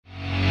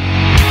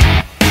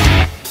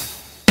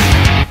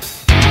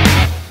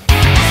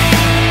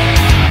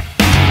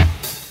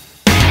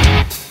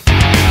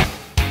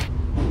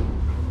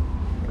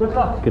Good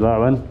luck. Good luck,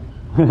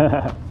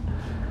 man.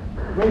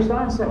 Race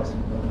down 6th.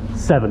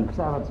 7th.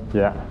 7th.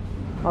 Yeah.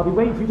 I'll be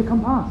waiting for you to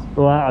come past.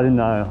 Well, I didn't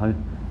know.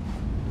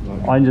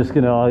 I'm just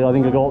gonna. I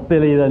think I got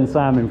Billy then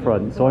Sam in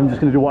front, so I'm just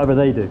gonna do whatever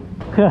they do.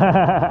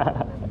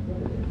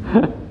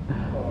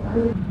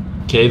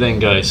 Okay then,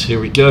 guys. Here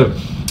we go.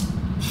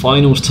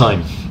 Finals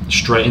time.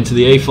 Straight into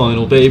the A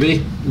final,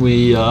 baby.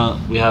 We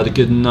had a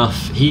good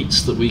enough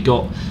heats that we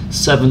got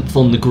 7th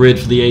on the grid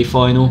for the A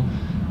final.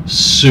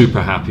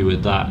 Super happy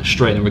with that.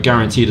 Straight in, we're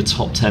guaranteed a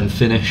top 10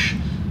 finish,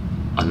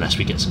 unless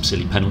we get some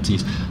silly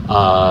penalties.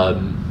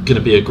 Going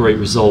to be a great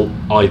result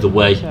either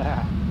way.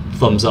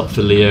 Thumbs up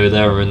for Leo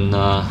there, and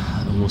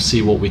we'll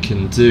see what we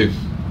can do.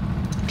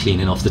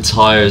 Cleaning off the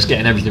tyres,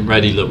 getting everything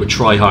ready. Look, we're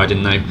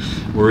try-harding now.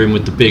 We're in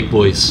with the big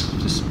boys,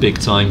 just big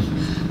time,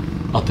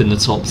 up in the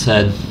top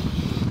 10.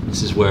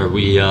 This is where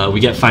we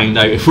get found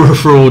out if we're a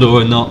fraud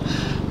or not.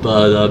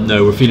 But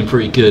no, we're feeling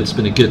pretty good. It's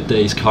been a good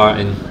day's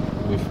karting.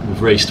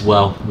 We've raced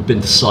well. We've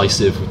been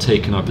decisive. We've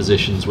taken our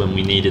positions when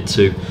we needed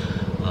to,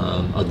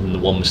 other than the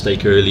one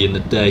mistake early in the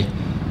day.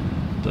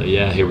 But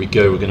yeah, here we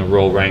go. We're going to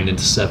roll round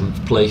into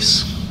 7th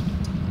place.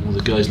 All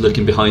the guys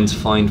looking behind to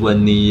find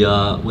when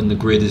the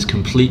grid is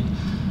complete.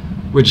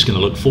 We're just going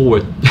to look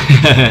forward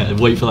and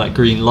wait for that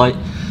green light.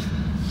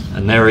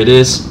 And there it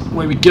is.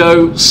 Away we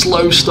go.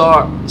 Slow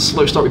start.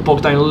 Slow start. We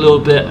bogged down a little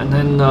bit, and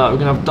then we're going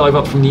to have a dive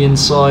up from the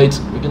inside.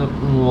 We're going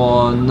to.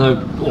 Oh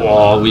no.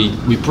 Oh,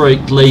 we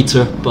braked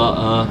later,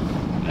 but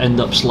end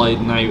up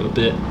sliding out a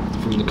bit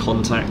from the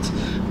contact.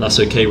 That's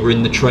okay. We're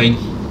in the train.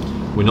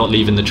 We're not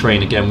leaving the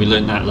train again. We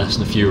learned that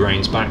lesson a few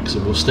rounds back, so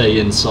we'll stay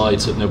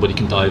inside so that nobody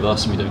can dive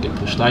us and we don't get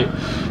pushed out.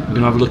 We're going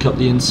to have a look up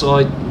the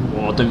inside.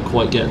 Oh, don't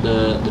quite get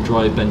the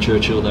drive. Ben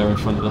Churchill there in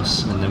front of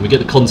us, and then we get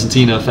the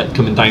Constantino effect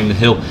coming down the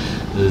hill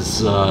as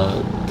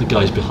the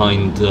guys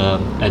behind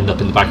end up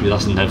in the back of it.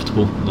 That's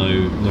inevitable.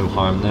 No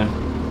harm there.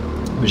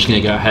 We're just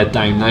going to get our head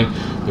down now.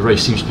 The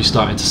race seems to be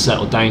starting to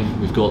settle down.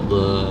 We've got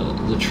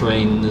the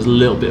train. There's a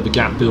little bit of a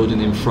gap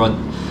building in front,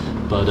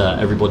 but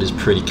everybody's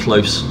pretty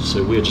close,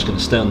 so we're just going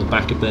to stay on the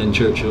back of Ben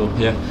Churchill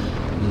here.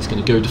 And he's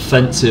going to go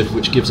defensive,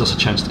 which gives us a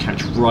chance to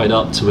catch right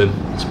up to him.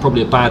 It's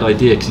probably a bad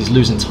idea because he's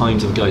losing time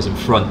to the guys in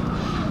front.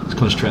 He's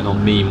concentrating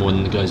on me more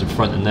than the guys in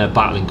front, and they're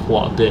battling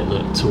quite a bit.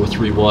 Look, 2 or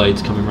 3 wide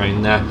coming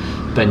around there.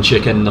 Ben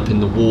Chick ending up in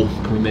the wall.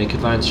 Can we make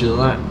advantage of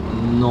that?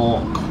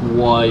 Not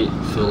quite.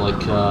 I feel like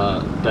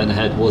Ben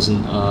Ahead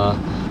wasn't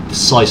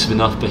decisive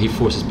enough, but he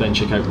forces Ben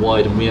Chick out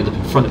wide, and we end up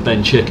in front of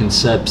Ben Chick, and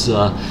Seb's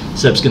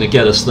going to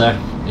get us there.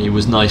 He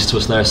was nice to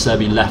us there, Seb.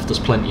 He left us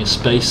plenty of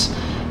space,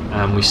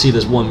 and we see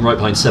there's one right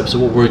behind Seb, so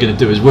what we're going to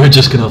do is we're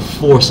just going to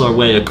force our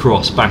way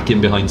across back in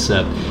behind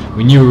Seb.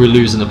 We knew we were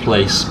losing a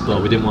place,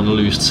 but we didn't want to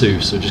lose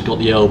 2, so just got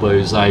the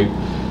elbows out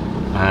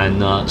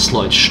and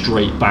slide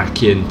straight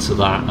back into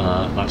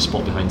that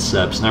spot behind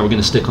Seb. So now we're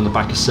going to stick on the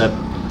back of Seb.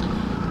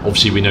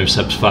 Obviously we know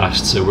Seb's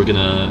fast, so we're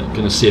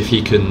gonna see if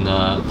he can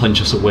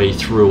punch us away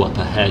through up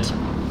ahead,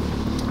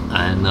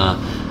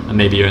 and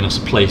maybe earn us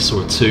a place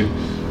or 2,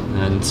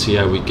 and see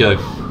how we go.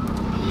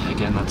 Yeah,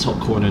 getting that top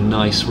corner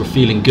nice. We're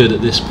feeling good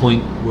at this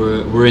point.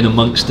 We're in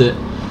amongst it.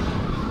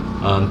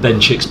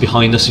 Ben Chick's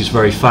behind us, who's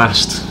very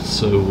fast,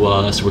 so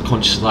we're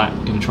conscious of that.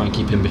 We're going to try and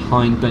keep him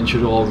behind. Ben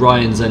Chick,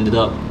 Ryan's ended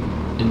up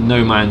in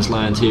no man's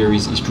land here.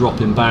 He's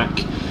dropping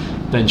back.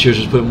 Ben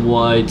Churchill's putting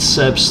wide,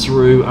 Seb's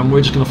through, and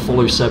we're just going to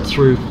follow Seb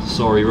through.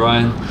 Sorry,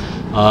 Ryan.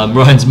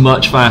 Ryan's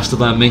much faster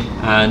than me,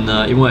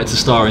 and he wanted to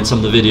star in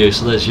some of the videos,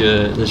 so there's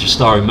your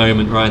starring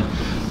moment, Ryan.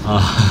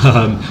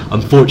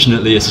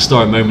 Unfortunately, it's a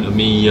starring moment of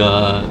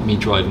me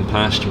driving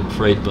past you, I'm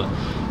afraid, but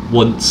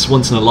once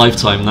in a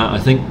lifetime, that I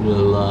think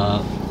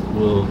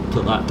we'll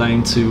put that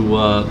down to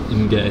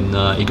him getting.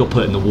 He got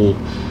put in the wall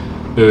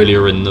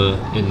earlier in the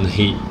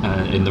heat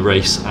in the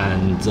race,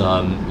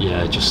 and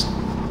yeah, just.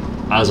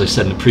 As I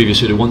said in the previous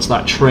video, once you're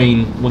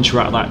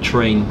out of that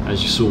train,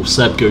 as you saw,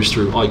 Seb goes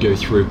through, I go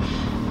through,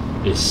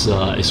 it's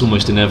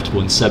almost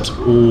inevitable, and Seb's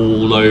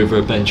all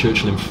over Ben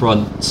Churchill in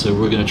front, so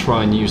we're going to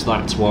try and use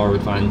that to our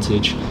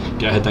advantage.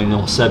 Get our head down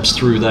now, Seb's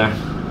through there,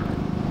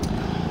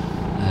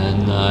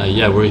 and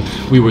yeah,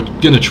 we were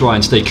going to try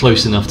and stay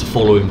close enough to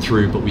follow him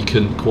through, but we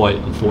couldn't quite,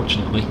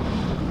 unfortunately.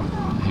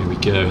 Here we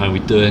go, how we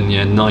doing?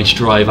 Yeah, nice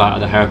drive out of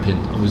the hairpin.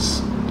 I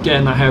was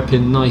getting that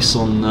hairpin nice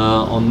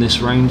on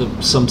this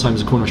round.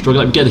 Sometimes the corner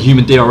struggle. We get the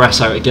human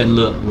DRS out again.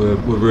 Look,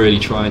 we're really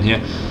trying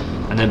here.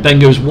 And then Ben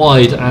goes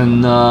wide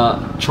and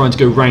trying to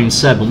go round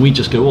Seb, and we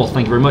just go, oh,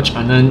 thank you very much.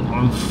 And then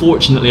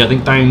unfortunately, I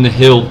think down the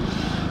hill,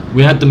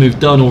 we had the move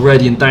done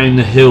already, and down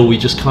the hill we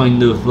just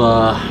kind of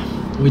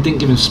we didn't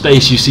give him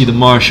space. You see the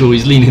marshal,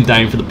 he's leaning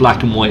down for the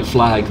black and white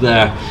flag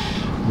there.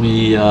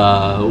 We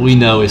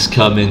know it's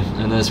coming,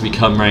 and as we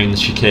come round the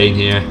chicane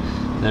here,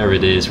 there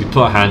it is. We put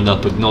our hand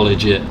up,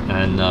 acknowledge it,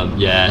 and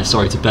yeah,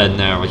 sorry to Ben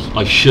there.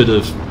 I should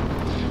have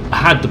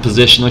had the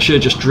position. I should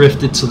have just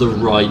drifted to the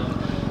right,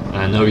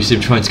 and obviously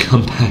I'm trying to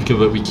come back,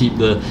 but we keep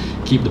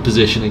the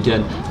position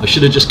again. I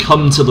should have just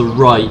come to the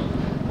right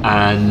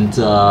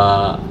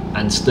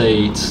and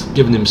stayed,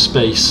 giving him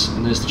space.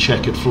 And there's the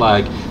checkered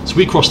flag. So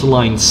we crossed the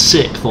line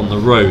 6th on the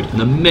road.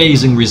 An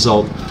amazing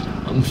result.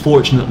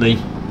 unfortunately,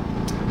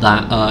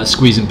 that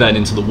squeezing Ben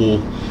into the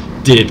wall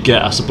did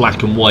get us a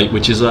black and white,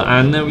 which is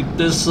and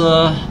there's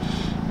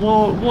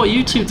well, what are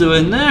you two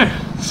doing there,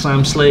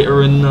 Sam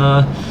Slater and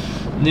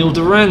Neil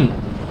Durant?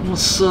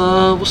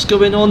 What's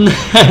going on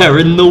there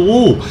in the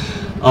wall?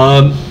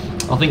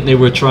 I think they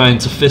were trying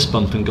to fist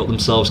bump and got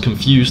themselves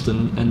confused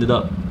and ended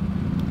up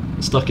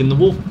stuck in the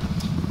wall.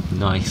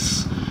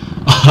 Nice.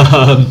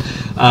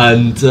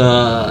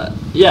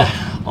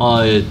 Yeah,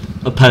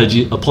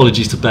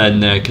 apologies to Ben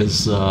there,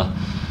 because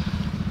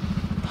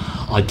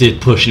I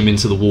did push him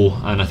into the wall,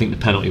 and I think the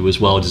penalty was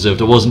well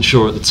deserved. I wasn't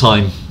sure at the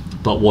time,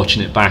 but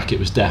watching it back, it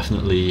was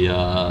definitely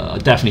I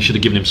definitely should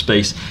have given him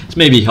space. It's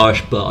maybe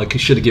harsh, but I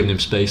should have given him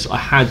space. I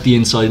had the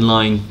inside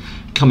line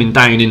coming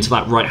down into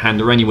that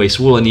right-hander anyway,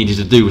 so all I needed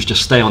to do was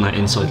just stay on that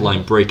inside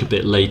line, break a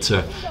bit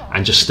later,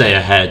 and just stay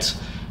ahead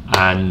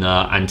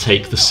and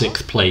take the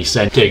 6th place.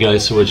 Okay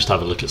guys, so we'll just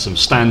have a look at some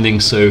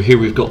standings. So here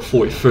we've got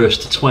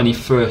 41st to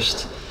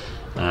 21st,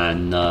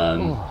 and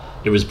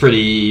it was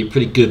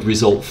pretty good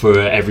result for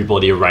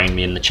everybody around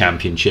me in the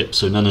championship.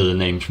 So none of the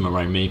names from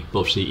around me, but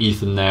obviously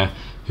Ethan there,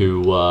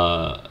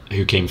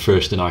 who came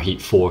first in our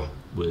heat 4,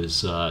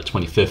 was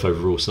 25th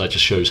overall. So that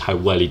just shows how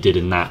well he did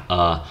in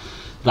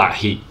that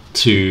heat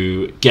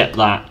to get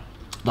that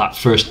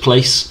first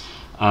place.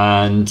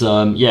 And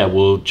yeah,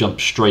 we'll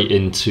jump straight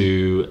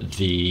into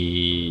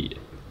the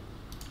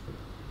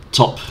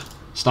top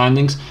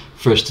standings,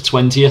 1st to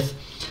 20th,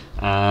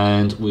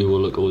 and we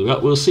will look all the way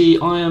up. We'll see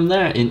I am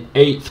there in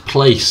 8th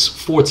place,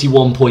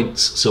 41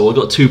 points. So I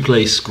got 2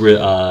 place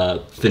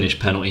finish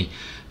penalty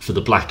for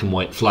the black and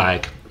white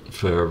flag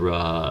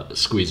for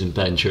squeezing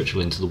Ben Churchill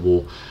into the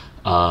wall.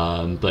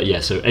 But yeah,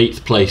 so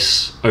 8th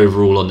place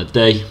overall on the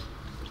day.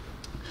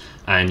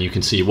 And you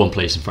can see 1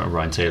 place in front of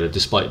Ryan Taylor,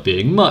 despite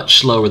being much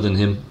slower than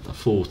him, a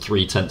full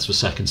 0.3 of a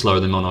second slower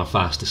than him on our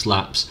fastest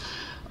laps.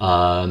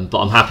 But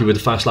I'm happy with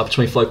the fast lap of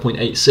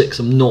 25.86.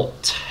 I'm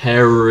not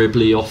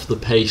terribly off the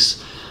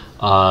pace,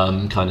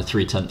 kind of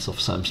 0.3 off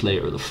Sam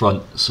Slater at the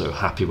front, so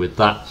happy with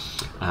that.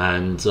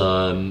 And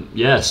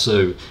yeah,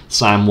 so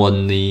Sam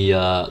won the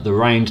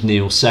round,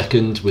 Neil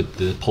 2nd with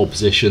the pole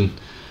position.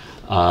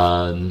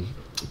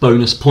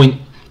 Bonus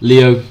point,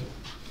 Leo,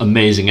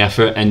 amazing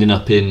effort, ending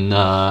up in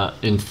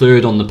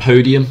 3rd on the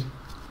podium.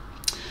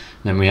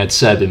 Then we had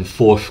Seb in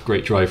 4th,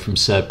 great drive from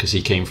Seb because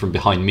he came from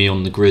behind me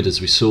on the grid,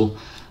 as we saw.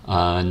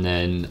 And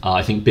then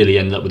I think Billy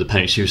ended up with a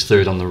penalty. He was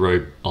 3rd on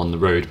the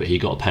road, but he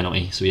got a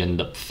penalty, so he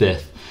ended up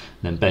 5th.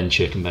 And then Ben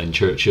Chick and Ben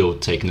Churchill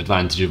taking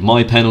advantage of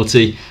my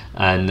penalty,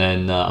 and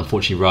then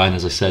unfortunately Ryan,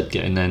 as I said,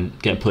 getting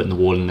put in the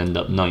wall and ended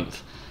up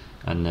 9th.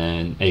 And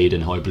then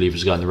Aidan, who I believe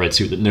was the guy in the red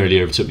suit that nearly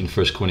overtook me in the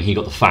first corner, he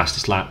got the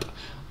fastest lap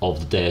of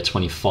the day at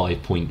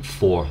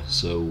 25.4,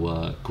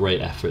 so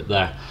great effort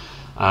there.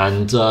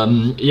 And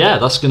yeah,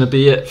 that's going to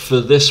be it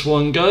for this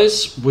one,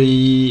 guys.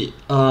 We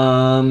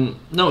no,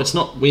 it's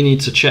not. We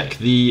need to check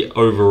the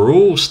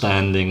overall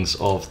standings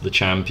of the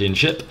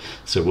championship,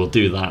 so we'll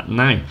do that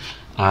now.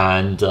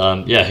 And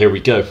yeah, here we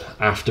go.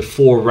 After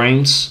 4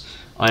 rounds,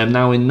 I am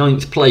now in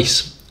 9th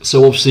place.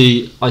 So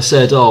obviously I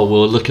said, oh,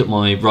 we'll look at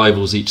my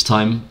rivals each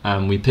time,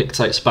 and we picked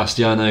out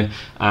Sebastiano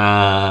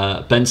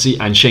Benzi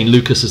and Shane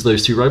Lucas as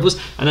those 2 rivals.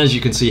 And as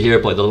you can see here,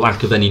 by the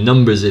lack of any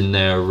numbers in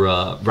their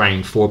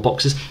round 4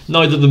 boxes,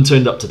 neither of them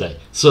turned up today.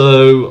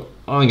 So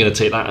I'm going to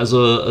take that as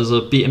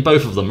a beating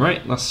both of them,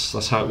 right?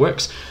 That's how it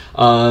works.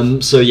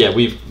 So yeah,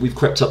 we've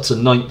crept up to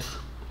 9th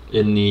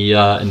in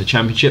the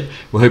championship.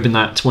 We're hoping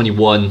that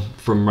 21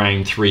 from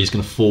round 3 is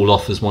going to fall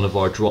off as one of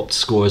our dropped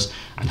scores,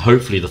 and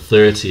hopefully the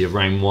 30 of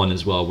round 1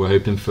 as well. We're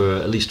hoping for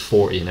at least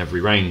 40 in every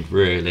round.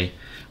 Really,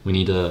 we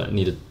need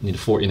a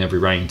 40 in every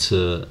round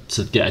to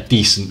get a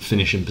decent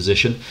finishing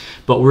position.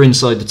 But we're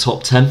inside the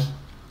top 10,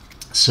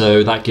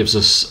 so that gives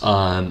us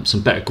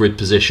some better grid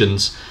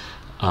positions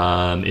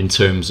in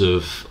terms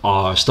of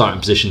our starting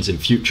positions in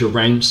future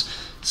rounds.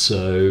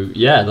 So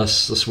yeah,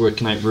 that's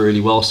working out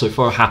really well so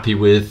far.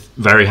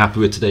 Very happy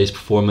with today's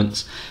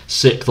performance.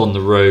 6th on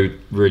the road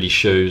really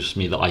shows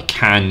me that I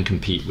can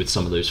compete with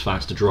some of those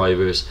faster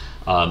drivers.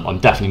 I'm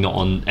definitely not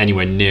on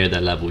anywhere near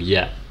their level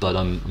yet, but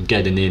I'm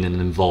getting in and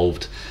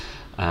involved.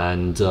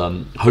 And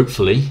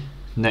hopefully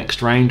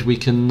next round we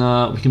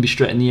can be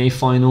straight in the A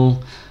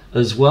final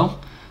as well.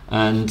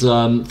 And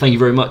thank you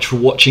very much for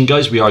watching,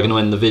 guys. We are going to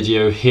end the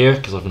video here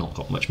because I've not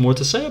got much more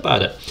to say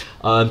about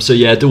it. So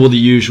yeah, do all the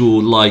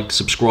usual, like,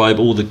 subscribe,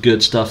 all the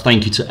good stuff.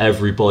 Thank you to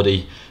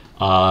everybody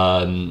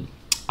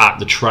at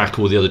the track,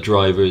 all the other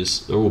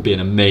drivers. They're all being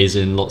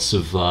amazing. Lots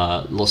of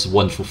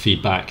wonderful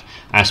feedback.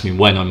 Ask me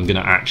when I'm going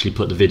to actually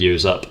put the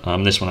videos up.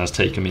 This one has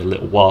taken me a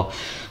little while.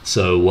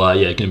 So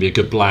yeah, going to be a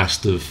good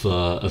blast of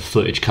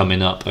footage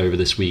coming up over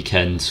this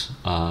weekend,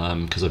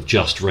 because I've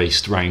just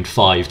raced round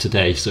 5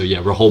 today. So yeah,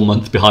 we're a whole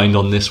month behind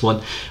on this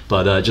one,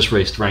 but just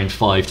raced round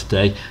 5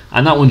 today,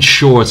 and that one's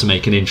sure to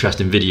make an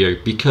interesting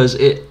video because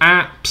it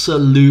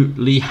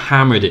absolutely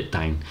hammered it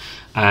down.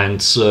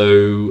 And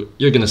so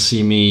you're going to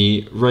see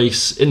me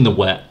race in the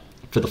wet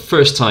for the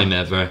first time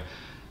ever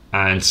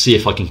and see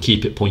if I can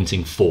keep it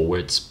pointing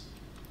forwards.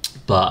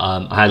 But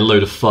I had a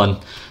load of fun.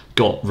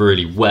 got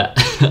really wet.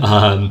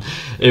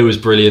 It was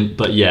brilliant,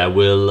 but yeah,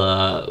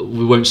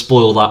 we won't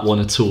spoil that one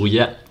at all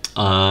yet.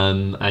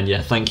 And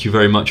yeah, thank you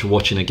very much for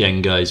watching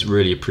again, guys.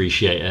 Really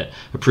appreciate it.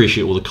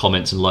 Appreciate all the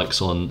comments and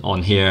likes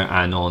on here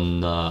and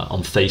on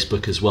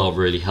Facebook as well.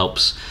 Really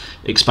helps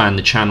expand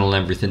the channel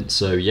and everything.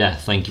 So yeah,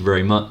 thank you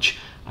very much,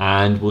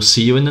 and we'll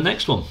see you in the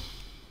next one.